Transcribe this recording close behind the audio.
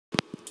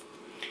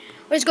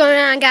What's going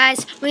on,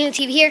 guys? William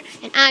TV here,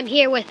 and I'm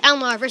here with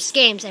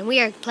EllenorVSGames, and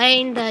we are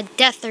playing the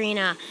Death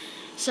Arena.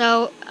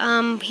 So,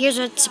 here's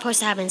what's supposed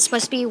to happen. It's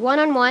supposed to be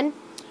one-on-one,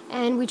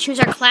 and we choose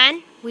our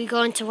clan. We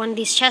go into one of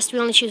these chests. We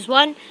only choose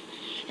one,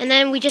 and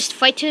then we just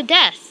fight to the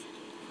death.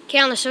 Okay,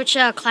 Ellenor, which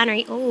clan are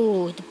you?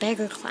 Oh, the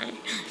beggar clan.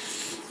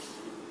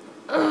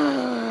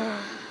 I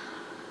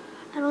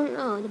don't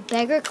know. The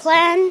beggar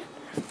clan,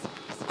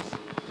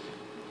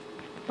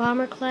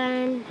 bomber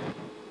clan,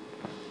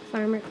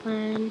 farmer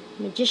clan,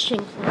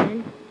 magician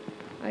clan,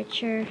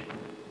 archer.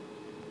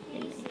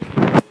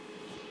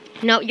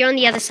 No, you're on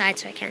the other side,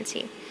 so I can't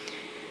see.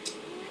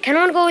 I kind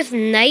of want to go with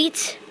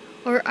knight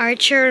or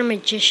archer or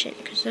magician,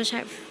 because those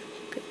have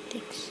good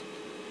things.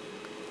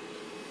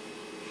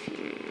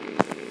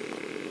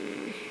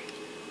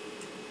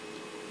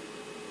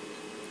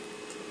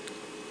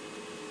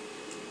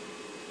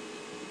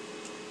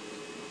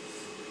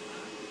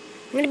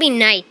 I'm going to be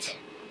knight.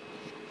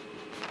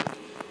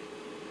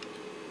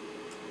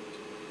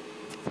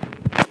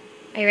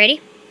 Are you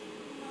ready?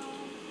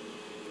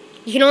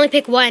 You can only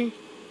pick one.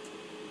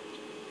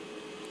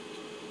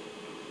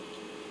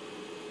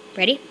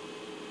 Ready?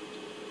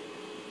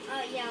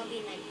 Yeah, I'll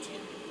be knight too.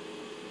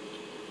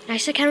 I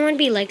kind of want to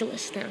be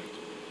Legolas now.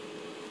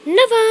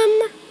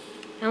 Nevum!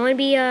 I want to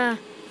be,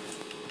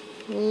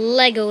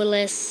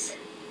 Legolas.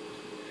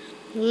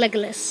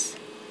 Legolas.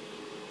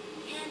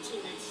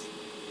 Pantyless.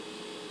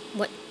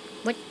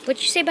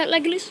 What'd you say about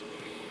Legolas?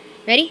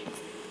 Ready?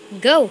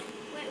 Go!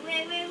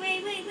 Wait.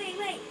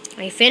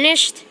 Are you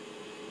finished?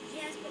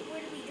 Yes, but where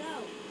do we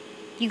go?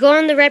 You go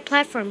on the red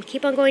platform.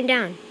 Keep on going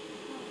down.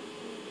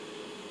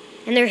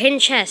 And they're hidden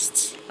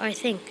chests, I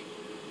think.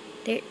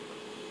 They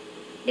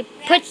put...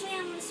 Actually,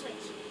 I'm gonna switch.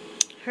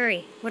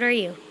 Hurry. What are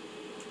you?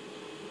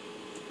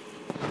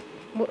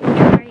 Which one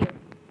are you?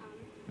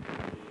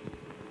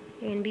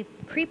 You're gonna be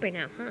creeper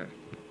now, huh?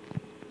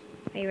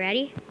 Are you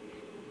ready?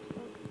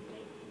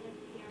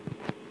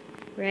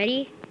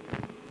 Ready?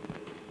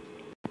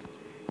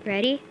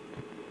 Ready?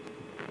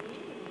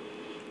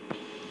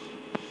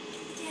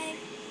 Okay.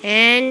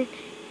 And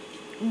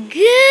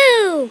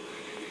go!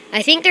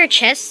 I think they're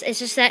chests. It's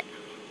just that...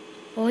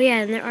 Oh yeah,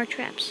 and there are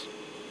traps.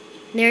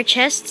 There are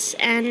chests,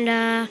 and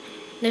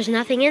there's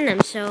nothing in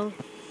them, so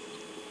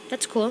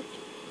that's cool.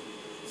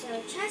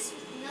 So chests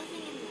with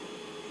nothing in them.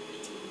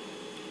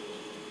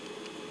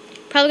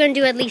 Probably gonna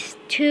do at least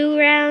 2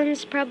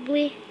 rounds,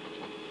 probably.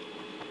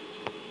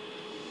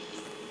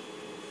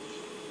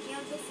 You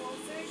have the full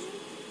version?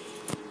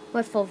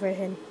 What full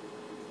version?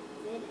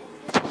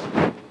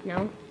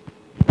 No.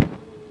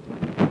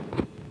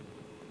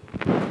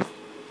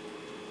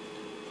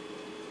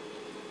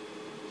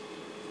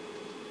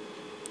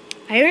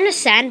 Are you in a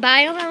sand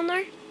biome,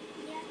 Ellenor?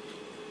 Yeah.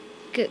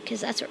 Good,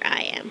 because that's where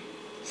I am.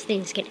 This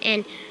thing's gonna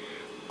end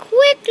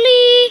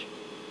quickly.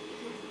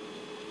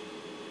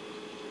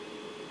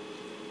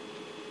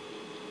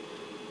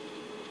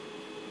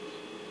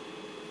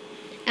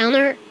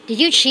 Ellenor, did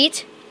you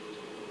cheat?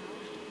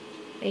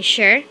 Are you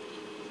sure? Why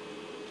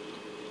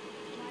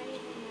do you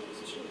think I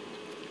was cheating?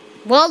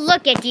 Well,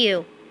 look at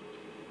you.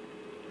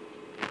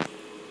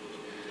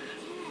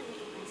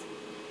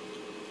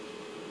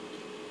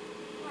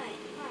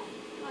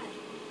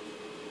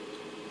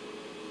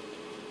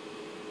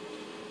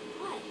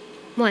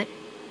 What?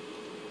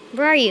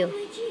 Where are you? Am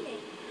I cheating?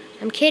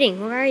 I'm kidding.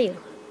 Where are you?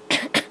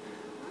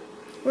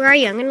 Where are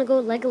you? I'm gonna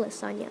go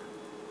Legolas on you.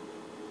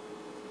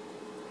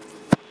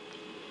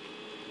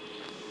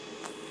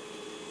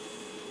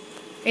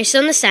 Are you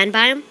still in the sand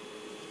biome?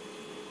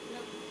 No.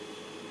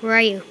 Where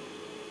are you?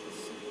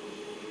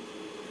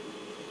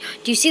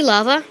 Do you see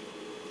lava?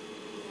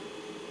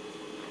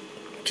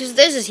 Because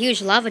there's this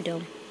huge lava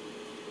dome.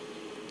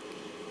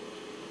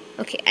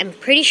 Okay, I'm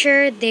pretty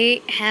sure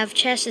they have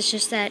chests. It's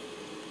just that...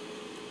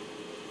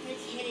 Like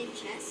hidden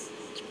chests?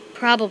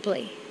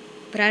 Probably.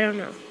 But I don't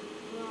know.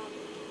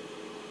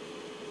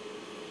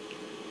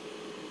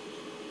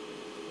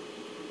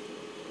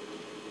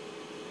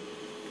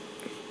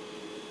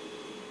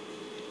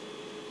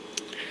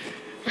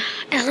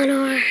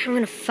 Ellenor, I'm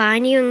gonna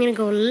find you. I'm gonna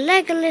go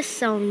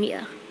Legolas on you.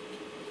 I'm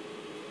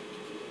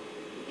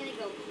gonna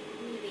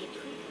be a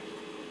creeper.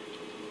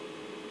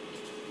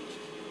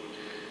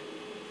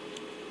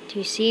 Do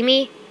you see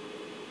me?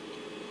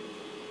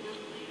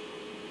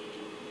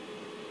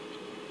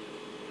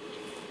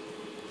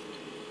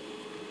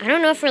 I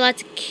don't know if we're allowed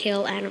to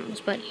kill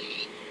animals, but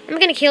I'm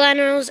gonna kill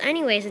animals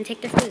anyways and take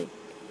their food.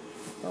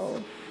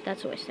 Oh,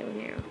 that's a waste of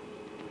an arrow.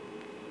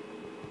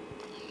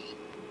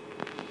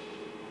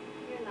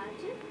 You're allowed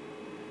to?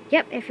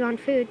 Yep, if you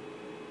want food.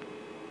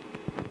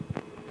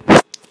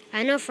 I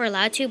don't know if we're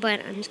allowed to,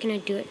 but I'm just gonna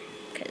do it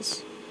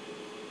because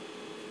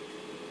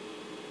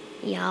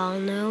y'all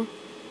know.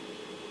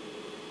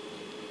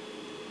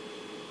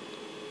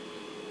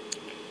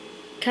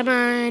 Come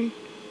on.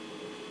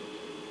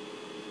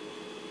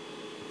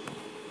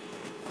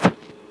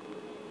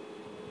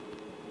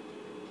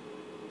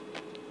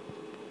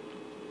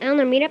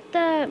 Ellenor, meet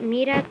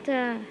at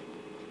the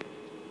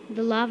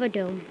lava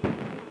dome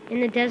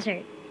in the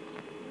desert.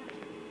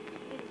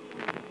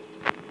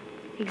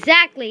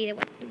 Exactly.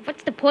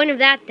 What's the point of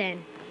that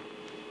then?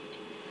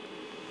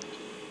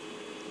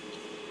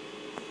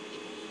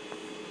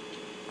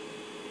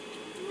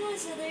 Oh,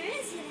 so there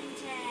is hidden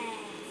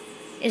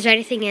chests. Is there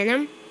anything in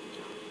them?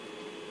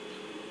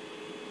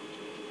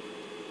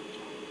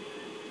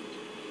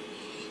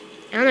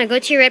 I don't know. Go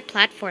to your red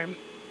platform.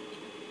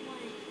 Why?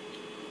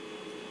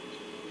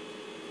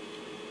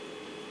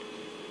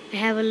 I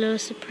have a little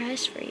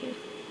surprise for you.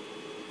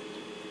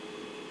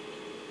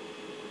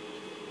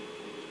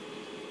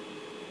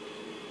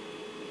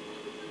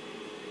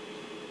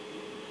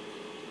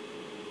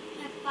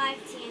 I have 5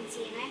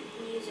 TNT and I have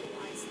to use it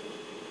wisely.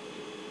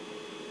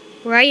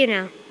 Where are you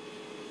now?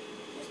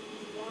 Just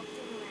walking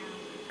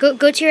around.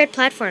 Go to your red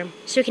platform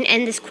so we can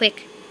end this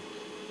quick.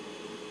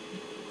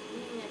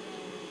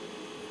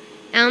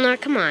 Never. Eleanor,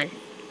 come on.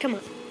 Come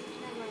on. Never.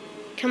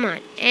 Come on.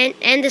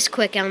 End this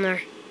quick,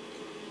 Eleanor.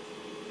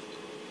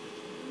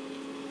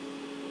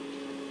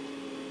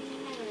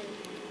 Never.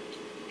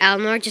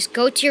 Eleanor, just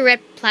go to your red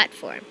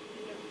platform.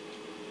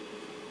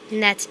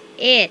 And that's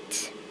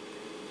it.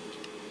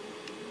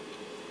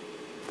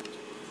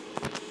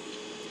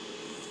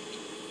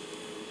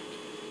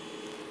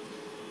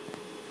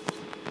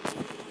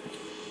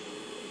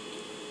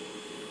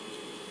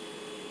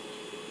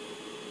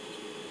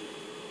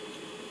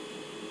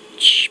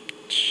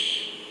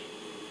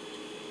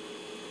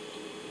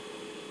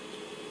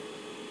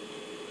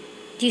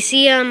 Do you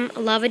see a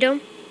lava dome?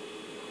 No.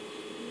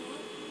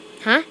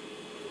 Huh? No.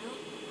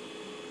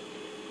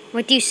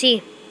 What do you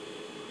see?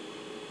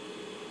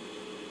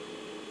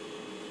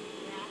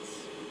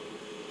 Grass.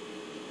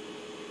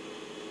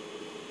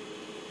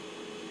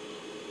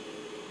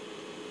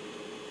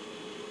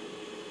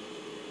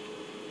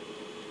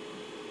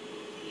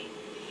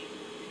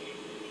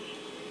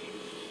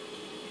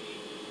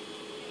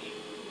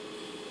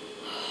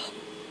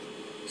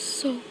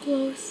 So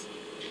close.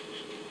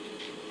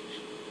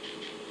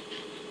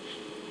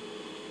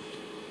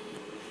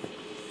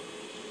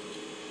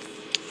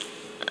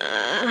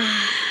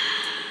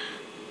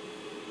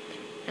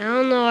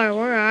 Eleanor,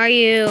 where are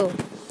you?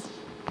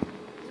 I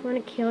just want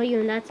to kill you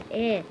and that's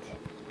it.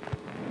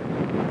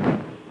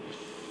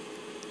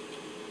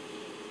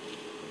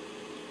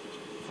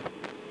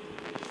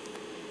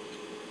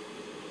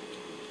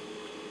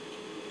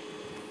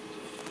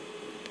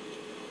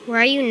 Where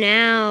are you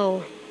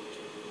now?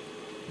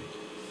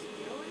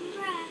 Still in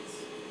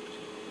grass.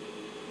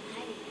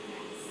 Hiding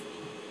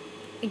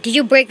grass. Did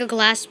you break a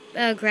grass block?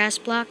 Where did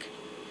you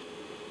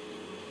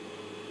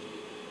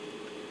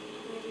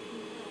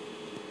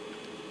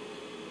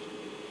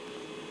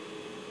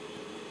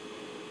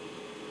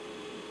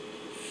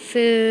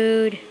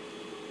Food.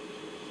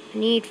 I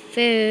need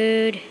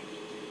food.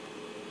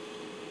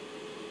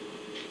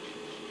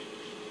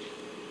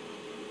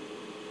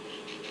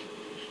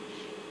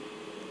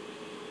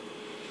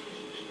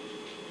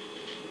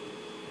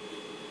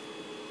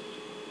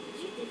 go?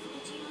 Is your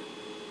difficulty on?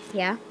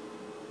 Yeah.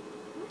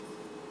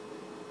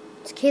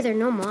 It's okay, there are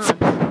no mobs.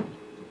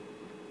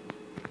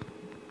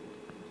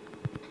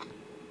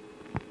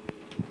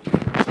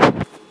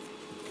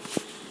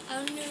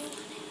 Oh no.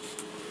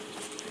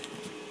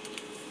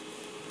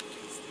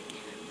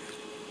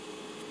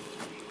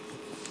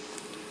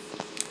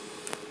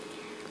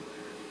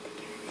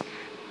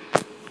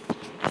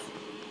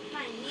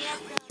 Fine, meet at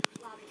the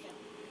lava dome.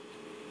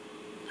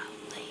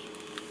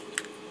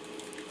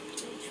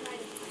 We'll try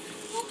to find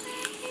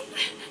it.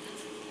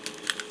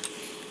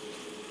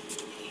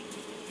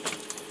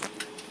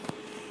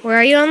 Where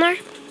are you, Eleanor?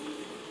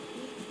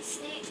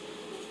 Stay.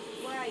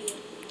 Where are you?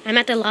 I'm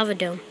at the lava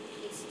dome.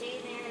 Okay, stay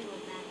there and we'll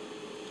battle.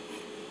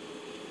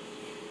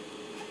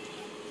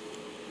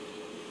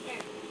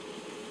 There.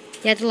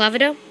 You at the lava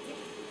dome?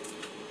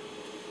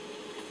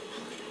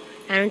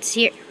 I don't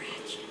see it.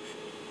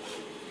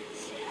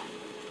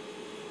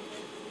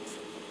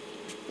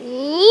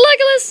 Look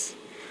at this!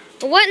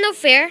 What? No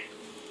fair.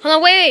 Hold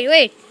on,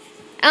 wait.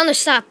 Eleanor,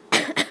 stop.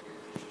 Death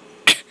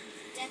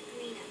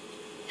Arena.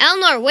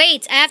 Eleanor,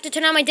 wait. I have to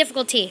turn on my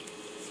difficulty.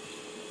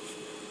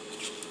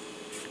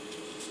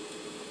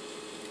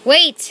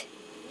 Wait.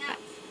 No.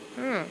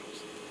 Oh.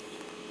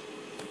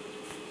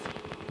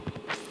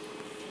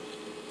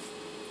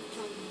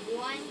 From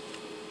 1.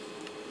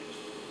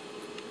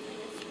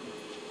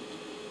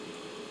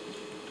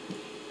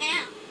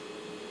 Ow.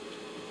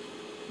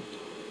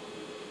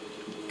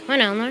 Come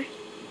on, Eleanor.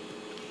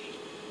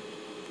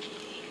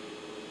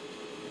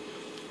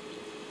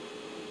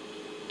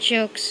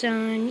 Joke's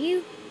on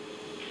you.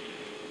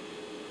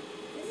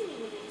 Doesn't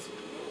even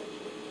explode.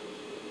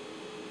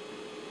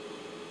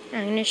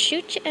 I'm gonna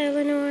shoot you,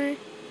 Eleanor.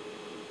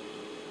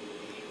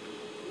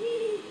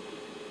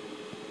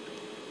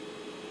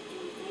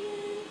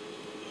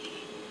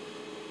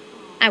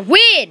 I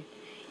win!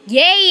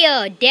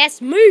 Yeah,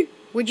 that's me.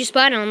 Where'd you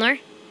spawn, Eleanor?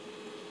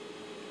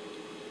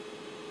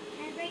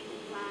 Can I break the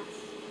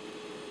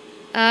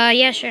glass?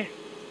 Yeah, sure.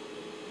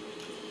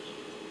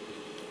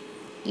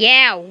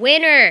 Yeah,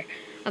 winner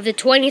of the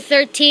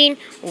 2013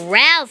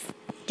 Ralph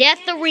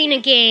Death Arena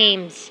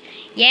Games.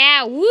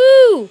 Yeah,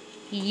 woo!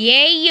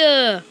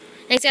 Yeah.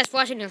 Thanks guys for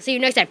watching. I'll see you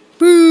next time.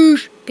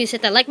 Peace. Please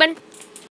hit that like button.